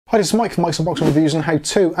Hi, this is Mike from Mike's Unboxing Reviews and How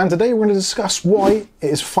To, and today we're going to discuss why it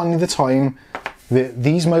is finally the time that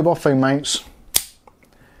these mobile phone mounts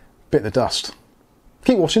bit the dust.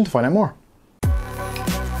 Keep watching to find out more.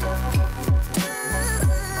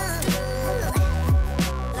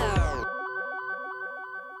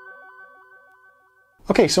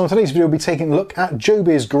 Okay, so in today's video we'll be taking a look at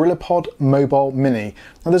JOBY's GorillaPod Mobile Mini.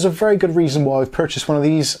 Now there's a very good reason why I've purchased one of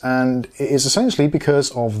these, and it is essentially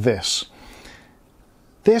because of this.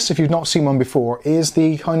 This, if you've not seen one before, is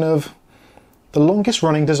the longest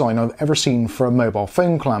running design I've ever seen for a mobile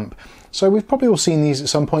phone clamp. So we've probably all seen these at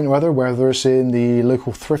some point or other, whether it's in the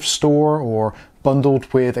local thrift store or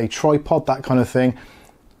bundled with a tripod, that kind of thing.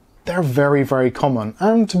 They're very, very common.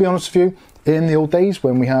 And to be honest with you, in the old days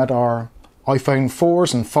when we had our iPhone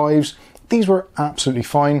 4s and 5s, these were absolutely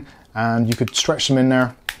fine, and you could stretch them in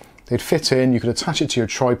there, they'd fit in, you could attach it to your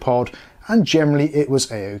tripod, and generally it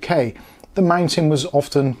was a-okay. The mounting was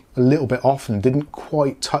often a little bit off and didn't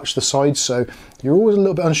quite touch the sides, so you're always a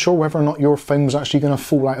little bit unsure whether or not your phone was actually going to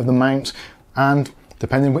fall out of the mount. And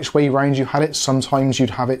depending which way round you had it, sometimes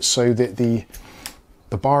you'd have it so that the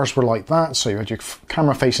bars were like that, so you had your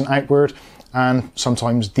camera facing outward, and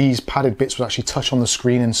sometimes these padded bits would actually touch on the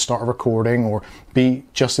screen and start a recording, or be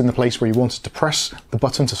just in the place where you wanted to press the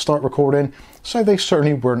button to start recording, so they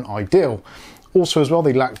certainly weren't ideal. Also as well,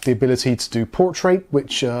 they lacked the ability to do portrait,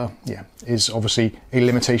 which is obviously a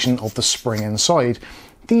limitation of the spring inside.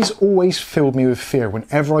 These always filled me with fear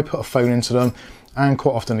whenever I put a phone into them, and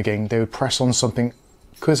quite often again they would press on something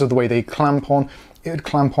because of the way they clamp on. It would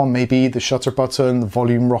clamp on maybe the shutter button, the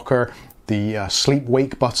volume rocker, the sleep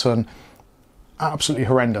wake button. Absolutely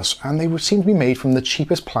horrendous, and they would seem to be made from the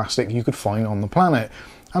cheapest plastic you could find on the planet.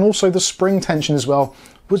 And also the spring tension as well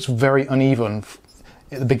was very uneven.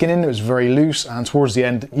 At the beginning it was very loose, and towards the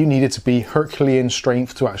end you needed to be Herculean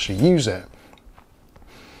strength to actually use it.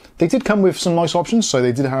 They did come with some nice options, so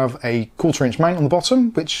they did have a 1/4" mount on the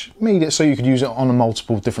bottom, which made it so you could use it on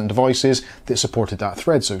multiple different devices that supported that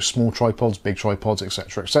thread, so small tripods, big tripods,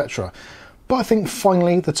 etc, etc. But I think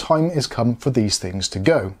finally the time has come for these things to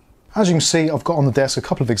go. As you can see, I've got on the desk a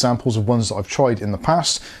couple of examples of ones that I've tried in the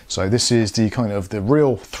past. So this is the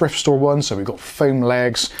real thrift store one, so we've got foam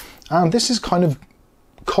legs, and this is kind of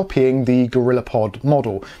copying the GorillaPod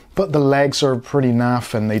model, but the legs are pretty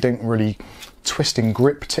naff and they don't really twist and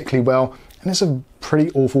grip particularly well, and it's a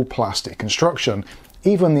pretty awful plastic construction.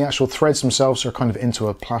 Even the actual threads themselves are kind of into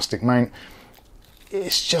a plastic mount.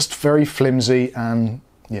 It's just very flimsy, and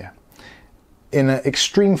yeah, in an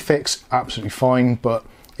extreme fix, absolutely fine, but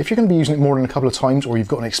if you're going to be using it more than a couple of times, or you've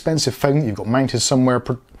got an expensive phone that you've got mounted somewhere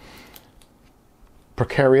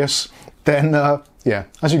precarious, then yeah,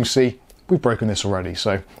 as you can see, we've broken this already.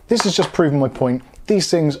 So this is just proving my point. These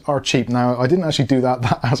things are cheap. Now, I didn't actually do that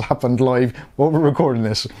has happened live while we're recording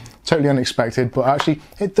this. Totally unexpected, but actually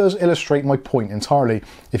it does illustrate my point entirely.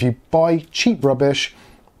 If you buy cheap rubbish,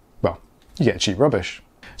 well, you get cheap rubbish.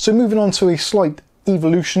 So moving on to a slight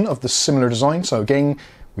evolution of the similar design. So again,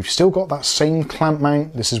 we've still got that same clamp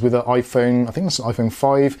mount. This is with an iPhone, I think that's an iPhone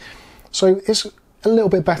 5. So it's a little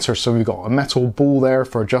bit better. So we've got a metal ball there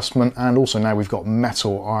for adjustment, and also now we've got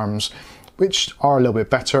metal arms, which are a little bit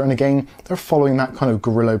better. And again, they're following that kind of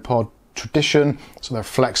GorillaPod tradition. So they're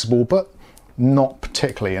flexible, but not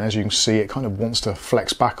particularly. And as you can see, it kind of wants to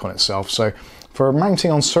flex back on itself. So for mounting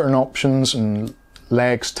on certain options and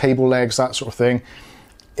legs, table legs, that sort of thing,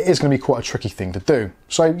 it is going to be quite a tricky thing to do.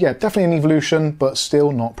 So yeah, definitely an evolution, but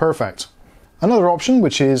still not perfect. Another option,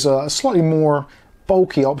 which is a slightly more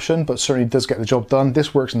bulky option, but certainly does get the job done.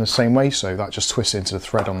 This works in the same way, so that just twists into the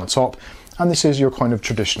thread on the top. And this is your kind of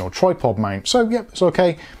traditional tripod mount. So yeah, it's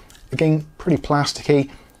okay. Again, pretty plasticky.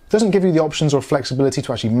 Doesn't give you the options or flexibility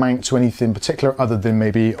to actually mount to anything particular other than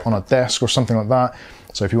maybe on a desk or something like that.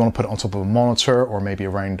 So if you want to put it on top of a monitor, or maybe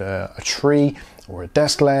around a tree, or a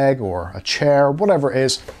desk leg, or a chair, whatever it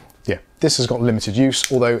is, yeah, this has got limited use,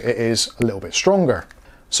 although it is a little bit stronger.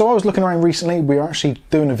 So I was looking around recently, we are actually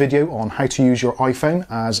doing a video on how to use your iPhone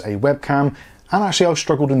as a webcam, and actually I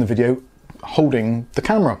struggled in the video holding the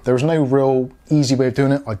camera. There was no real easy way of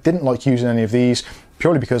doing it. I didn't like using any of these,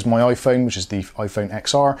 purely because my iPhone, which is the iPhone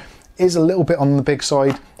XR, is a little bit on the big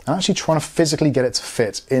side, and actually trying to physically get it to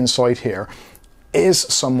fit inside here is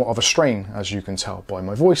somewhat of a strain, as you can tell by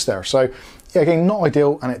my voice there. So yeah, again, not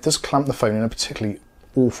ideal, and it does clamp the phone in a particularly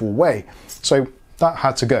awful way. So that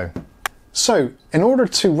had to go. So in order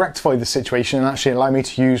to rectify the situation and actually allow me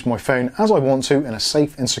to use my phone as I want to in a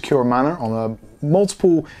safe and secure manner on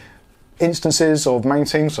multiple instances of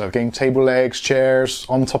mounting, so again, table legs, chairs,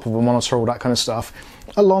 on top of a monitor, all that kind of stuff,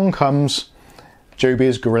 along comes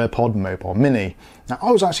JOBY's GorillaPod Mobile Mini. Now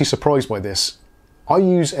I was actually surprised by this. I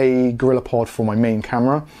use a GorillaPod for my main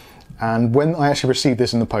camera, and when I actually received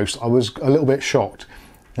this in the post, I was a little bit shocked.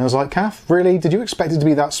 And I was like, Kath, really? Did you expect it to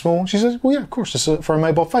be that small? She says, well, yeah, of course, it's for a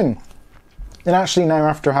mobile phone. And actually now,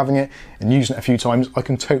 after having it and using it a few times, I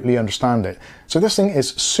can totally understand it. So this thing is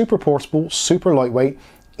super portable, super lightweight,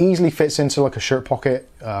 easily fits into like a shirt pocket,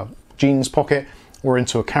 jeans pocket, or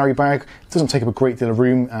into a carry bag. It doesn't take up a great deal of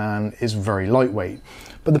room and is very lightweight.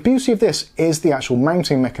 But the beauty of this is the actual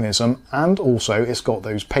mounting mechanism, and also it's got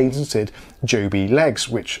those patented JOBY legs,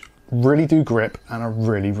 which really do grip and are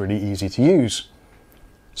really, really easy to use.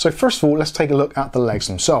 So first of all, let's take a look at the legs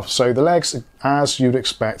themselves. So the legs, as you'd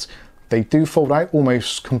expect, they do fold out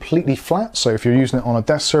almost completely flat. So if you're using it on a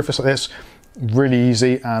desk surface like this, really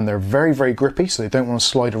easy, and they're very, very grippy, so they don't want to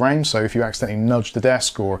slide around. So if you accidentally nudge the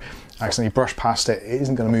desk or accidentally brush past it, it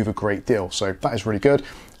isn't going to move a great deal. So that is really good.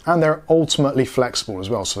 And they're ultimately flexible as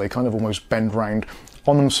well. So they kind of almost bend round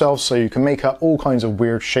on themselves, so you can make up all kinds of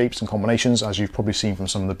weird shapes and combinations, as you've probably seen from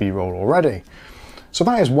some of the B-roll already. So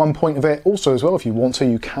that is one point of it. Also as well, if you want to,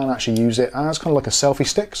 you can actually use it as kind of like a selfie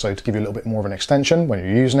stick, so to give you a little bit more of an extension when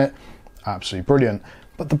you're using it. Absolutely brilliant.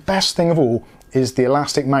 But the best thing of all is the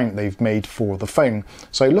elastic mount they've made for the phone.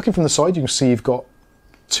 So looking from the side, you can see you've got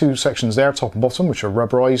two sections there, top and bottom, which are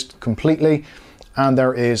rubberized completely, and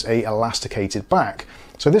there is a elasticated back.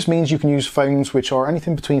 So this means you can use phones which are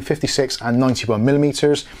anything between 56 and 91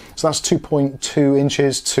 millimeters. So that's 2.2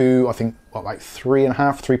 inches to, I think, what, like 3.5,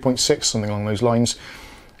 3.6, something along those lines.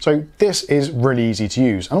 So this is really easy to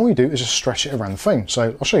use, and all you do is just stretch it around the phone.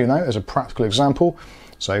 So I'll show you now as a practical example.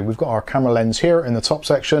 So we've got our camera lens here in the top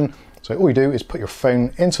section. So all you do is put your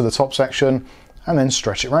phone into the top section and then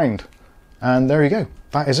stretch it around. And there you go,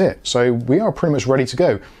 that is it. So we are pretty much ready to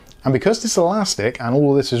go. And because this is elastic and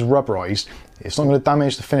all of this is rubberized, it's not going to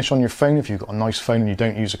damage the finish on your phone if you've got a nice phone and you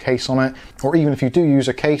don't use a case on it. Or even if you do use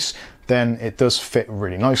a case, then it does fit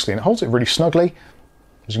really nicely and it holds it really snugly.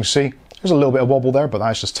 As you can see, there's a little bit of wobble there, but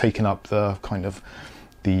that's just taking up the kind of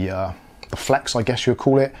the flex, I guess you'd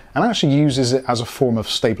call it, and actually uses it as a form of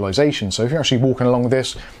stabilization. So if you're actually walking along with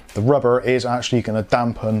this, the rubber is actually going to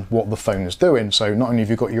dampen what the phone is doing. So not only have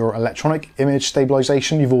you got your electronic image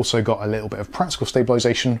stabilization, you've also got a little bit of practical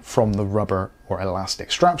stabilization from the rubber or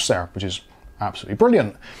elastic straps there, which is absolutely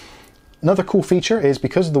brilliant. Another cool feature is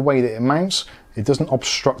because of the way that it mounts, it doesn't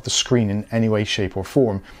obstruct the screen in any way, shape or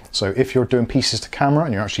form. So if you're doing pieces to camera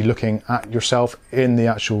and you're actually looking at yourself in the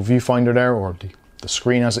actual viewfinder there, or the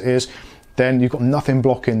screen as it is, then you've got nothing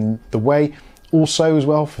blocking the way. Also as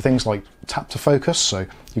well for things like tap to focus, so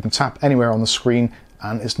you can tap anywhere on the screen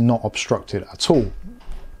and it's not obstructed at all.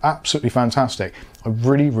 Absolutely fantastic. I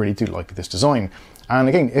really, really do like this design. And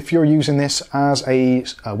again, if you're using this as a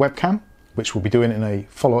webcam, which we'll be doing in a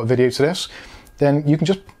follow-up video to this, then you can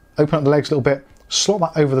just open up the legs a little bit, slot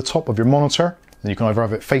that over the top of your monitor, and you can either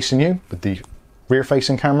have it facing you with the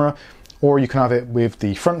rear-facing camera, or you can have it with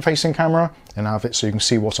the front-facing camera and have it so you can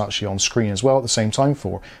see what's actually on screen as well at the same time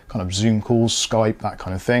for kind of Zoom calls, Skype, that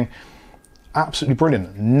kind of thing. Absolutely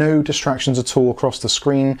brilliant. No distractions at all across the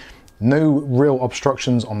screen, no real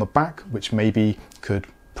obstructions on the back, which maybe could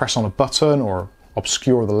press on a button or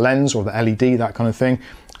obscure the lens or the LED, that kind of thing.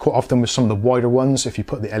 Quite often with some of the wider ones, if you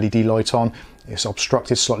put the LED light on, it's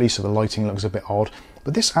obstructed slightly so the lighting looks a bit odd.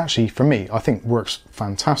 But this actually, for me, I think works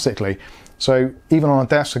fantastically. So even on a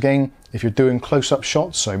desk, again, if you're doing close-up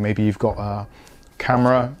shots, so maybe you've got a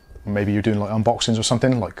camera, maybe you're doing like unboxings or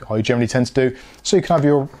something like I generally tend to do, so you can have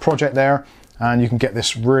your project there and you can get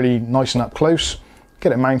this really nice and up close,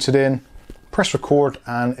 get it mounted in, press record,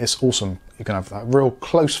 and it's awesome. You can have that real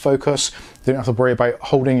close focus. You don't have to worry about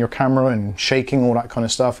holding your camera and shaking, all that kind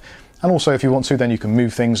of stuff. And also if you want to, then you can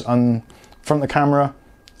move things front of the camera,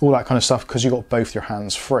 all that kind of stuff, because you've got both your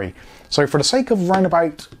hands free. So for the sake of around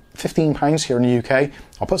about £15 here in the UK,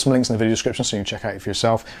 I'll put some links in the video description so you can check out it for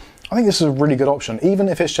yourself. I think this is a really good option, even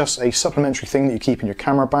if it's just a supplementary thing that you keep in your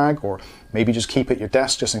camera bag, or maybe just keep at your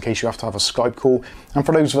desk just in case you have to have a Skype call. And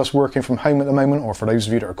for those of us working from home at the moment, or for those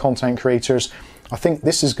of you that are content creators, I think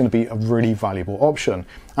this is going to be a really valuable option.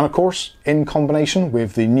 And of course, in combination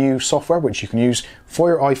with the new software, which you can use for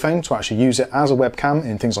your iPhone to actually use it as a webcam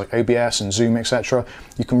in things like OBS and Zoom, etc.,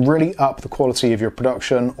 you can really up the quality of your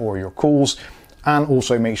production or your calls, and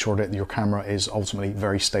also make sure that your camera is ultimately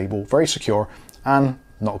very stable, very secure, and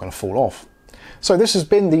not going to fall off. So this has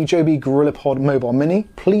been the JOBY GorillaPod Mobile Mini.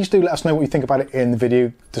 Please do let us know what you think about it in the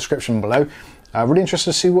video description below. Really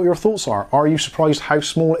interested to see what your thoughts are. Are you surprised how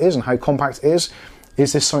small it is and how compact it is?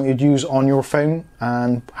 Is this something you'd use on your phone?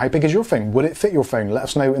 And how big is your phone? Would it fit your phone? Let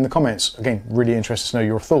us know in the comments. Again, really interested to know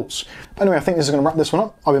your thoughts. Anyway, I think this is going to wrap this one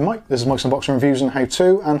up. I've been Mike. This is Mike's Unboxing Reviews and How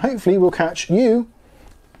To, and hopefully we'll catch you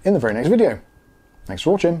in the very next video. Thanks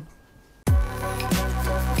for watching.